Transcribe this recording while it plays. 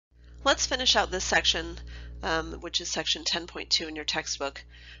Let's finish out this section, which is section 10.2 in your textbook,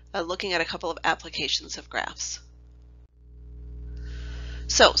 looking at a couple of applications of graphs.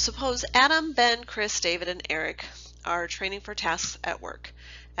 So suppose Adam, Ben, Chris, David, and Eric are training for tasks at work.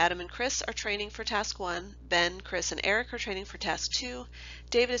 Adam and Chris are training for task 1, Ben, Chris, and Eric are training for task 2,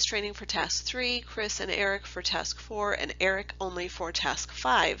 David is training for task 3, Chris and Eric for task 4, and Eric only for task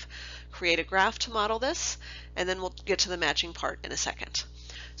 5. Create a graph to model this, and then we'll get to the matching part in a second.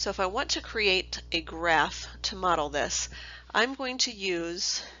 So if I want to create a graph to model this, I'm going to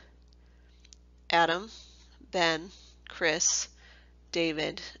use Adam, Ben, Chris,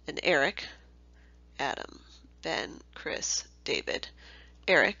 David, and Eric. Adam, Ben, Chris, David,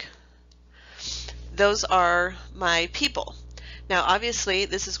 Eric. Those are my people. Now obviously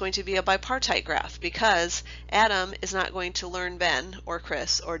this is going to be a bipartite graph because Adam is not going to learn Ben or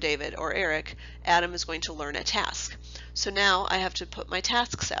Chris or David or Eric. Adam is going to learn a task. So now I have to put my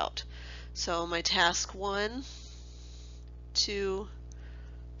tasks out. So my task 1, 2,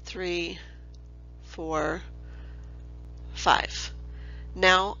 3, 4, 5.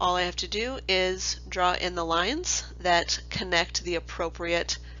 Now all I have to do is draw in the lines that connect the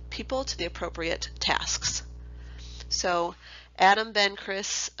appropriate people to the appropriate tasks. So Adam, Ben,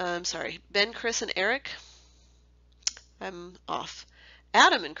 Chris, Ben, Chris, and Eric, I'm off.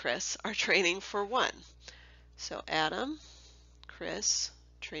 Adam and Chris are training for 1. So Adam, Chris,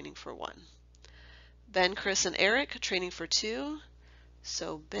 training for 1. Ben, Chris, and Eric training for 2.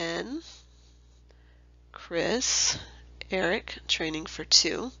 So Ben, Chris, Eric training for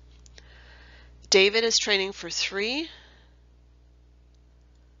 2. David is training for 3.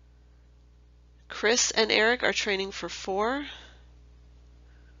 Chris and Eric are training for 4.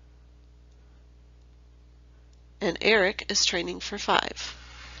 And Eric is training for 5.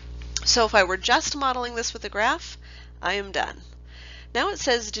 So if I were just modeling this with a graph, I am done. Now it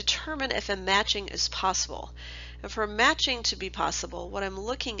says determine if a matching is possible. And for matching to be possible, what I'm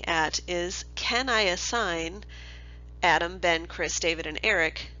looking at is, can I assign Adam, Ben, Chris, David, and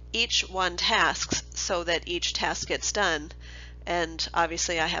Eric each one tasks so that each task gets done? And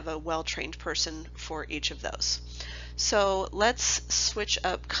obviously I have a well-trained person for each of those. So let's switch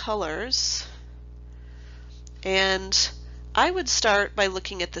up colors. And I would start by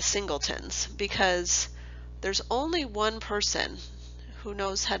looking at the singletons because there's only one person who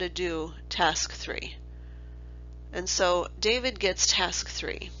knows how to do task 3. And so David gets task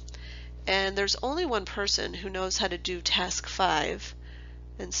 3. And there's only one person who knows how to do task 5.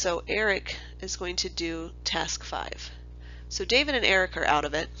 And so Eric is going to do task 5. So David and Eric are out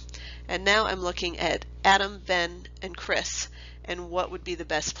of it. And now I'm looking at Adam, Ben, and Chris and what would be the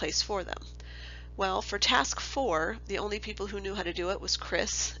best place for them. Well, for task 4, the only people who knew how to do it was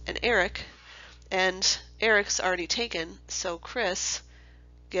Chris and Eric, and Eric's already taken, so Chris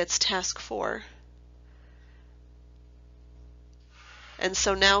gets task 4. And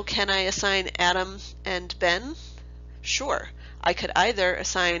so now can I assign Adam and Ben? Sure. I could either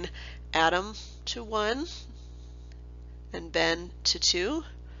assign Adam to 1 and Ben to 2,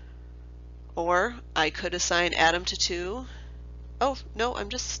 or I could assign Adam to 2. Oh, no, I'm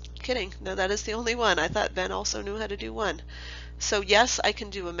just kidding. No, that is the only one. I thought Ben also knew how to do 1. So yes, I can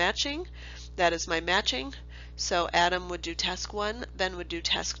do a matching. That is my matching. So Adam would do task 1, Ben would do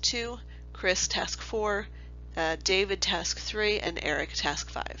task 2, Chris task 4, David task 3, and Eric task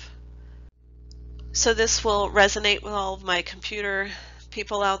 5. So this will resonate with all of my computer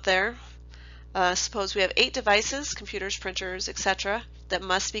people out there. Suppose we have 8 devices, computers, printers, etc., that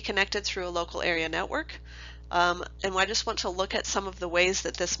must be connected through a local area network. And I just want to look at some of the ways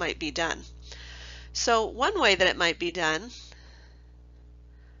that this might be done. So one way that it might be done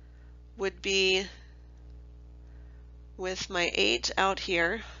would be with my 8 out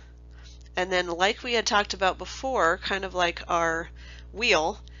here, and then like we had talked about before, kind of like our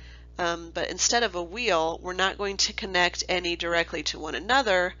wheel, but instead of a wheel, we're not going to connect any directly to one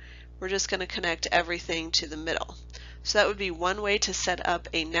another. We're just going to connect everything to the middle. So that would be one way to set up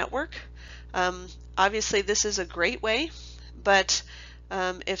a network. Obviously this is a great way, but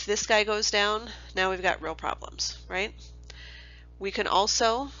if this guy goes down, now we've got real problems, right? We can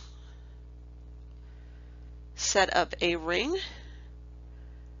also set up a ring,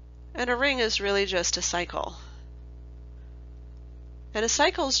 and a ring is really just a cycle. And a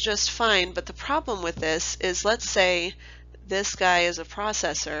cycle is just fine, but the problem with this is, let's say this guy is a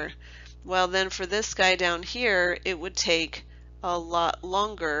processor. Well, then for this guy down here, it would take a lot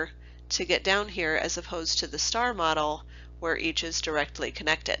longer to get down here as opposed to the star model where each is directly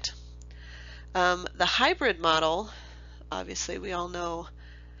connected. The hybrid model, obviously we all know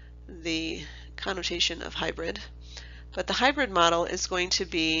the connotation of hybrid, but the hybrid model is going to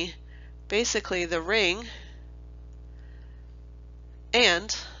be basically the ring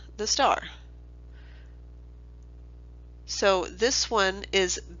and the star. So this one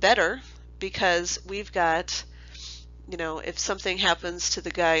is better because we've got, you know, if something happens to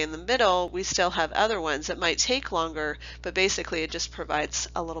the guy in the middle, we still have other ones that might take longer, but basically it just provides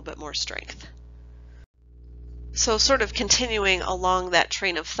a little bit more strength. So sort of continuing along that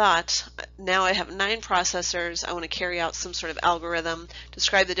train of thought, now I have 9 processors. I want to carry out some sort of algorithm,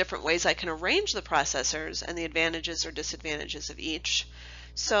 describe the different ways I can arrange the processors and the advantages or disadvantages of each.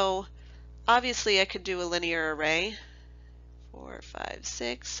 So obviously I could do a linear array, 4, 5,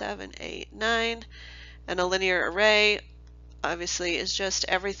 6, 7, 8, 9, and a linear array obviously is just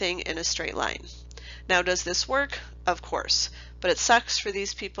everything in a straight line. Now, does this work? Of course, but it sucks for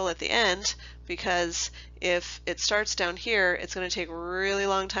these people at the end because if it starts down here, it's going to take a really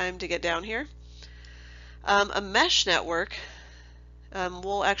long time to get down here. A mesh network,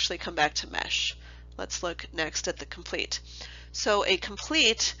 we'll actually come back to mesh. Let's look next at the complete. So a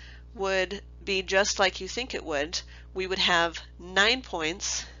complete would be just like you think it would. We would have 9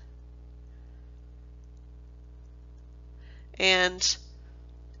 points, and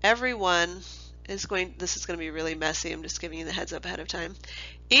everyone is going, this is going to be really messy, I'm just giving you the heads up ahead of time.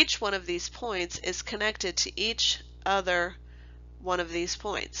 Each one of these points is connected to each other one of these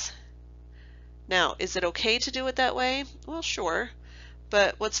points. Now, is it okay to do it that way? Well, sure,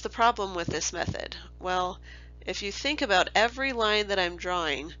 but what's the problem with this method? Well, if you think about every line that I'm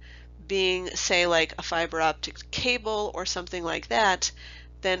drawing being, say, like a fiber optic cable or something like that,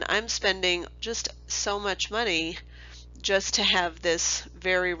 then I'm spending just so much money just to have this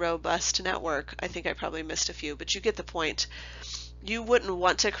very robust network. I think I probably missed a few, but you get the point. You wouldn't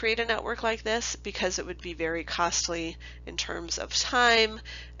want to create a network like this because it would be very costly in terms of time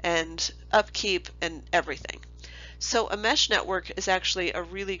and upkeep and everything. So a mesh network is actually a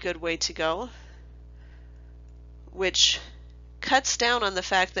really good way to go, which cuts down on the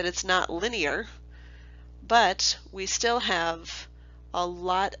fact that it's not linear, but we still have a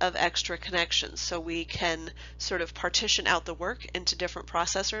lot of extra connections, so we can sort of partition out the work into different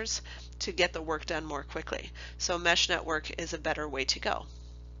processors to get the work done more quickly. So mesh network is a better way to go.